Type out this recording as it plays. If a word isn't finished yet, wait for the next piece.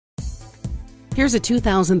Here's a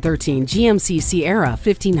 2013 GMC Sierra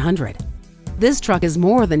 1500. This truck is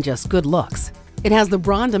more than just good looks. It has the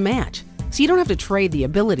brawn to match, so you don't have to trade the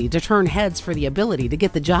ability to turn heads for the ability to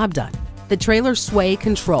get the job done. The trailer sway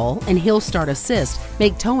control and hill start assist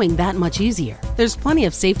make towing that much easier. There's plenty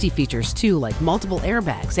of safety features too, like multiple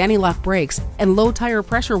airbags, anti-lock brakes, and low tire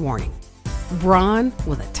pressure warning. Brawn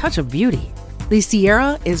with a touch of beauty. The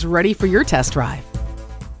Sierra is ready for your test drive.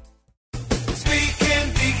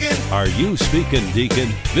 Are you speaking Deacon?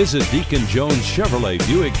 Visit Deacon Jones Chevrolet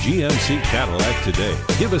Buick GMC Cadillac today.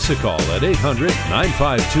 Give us a call at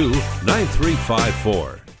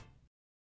 800-952-9354.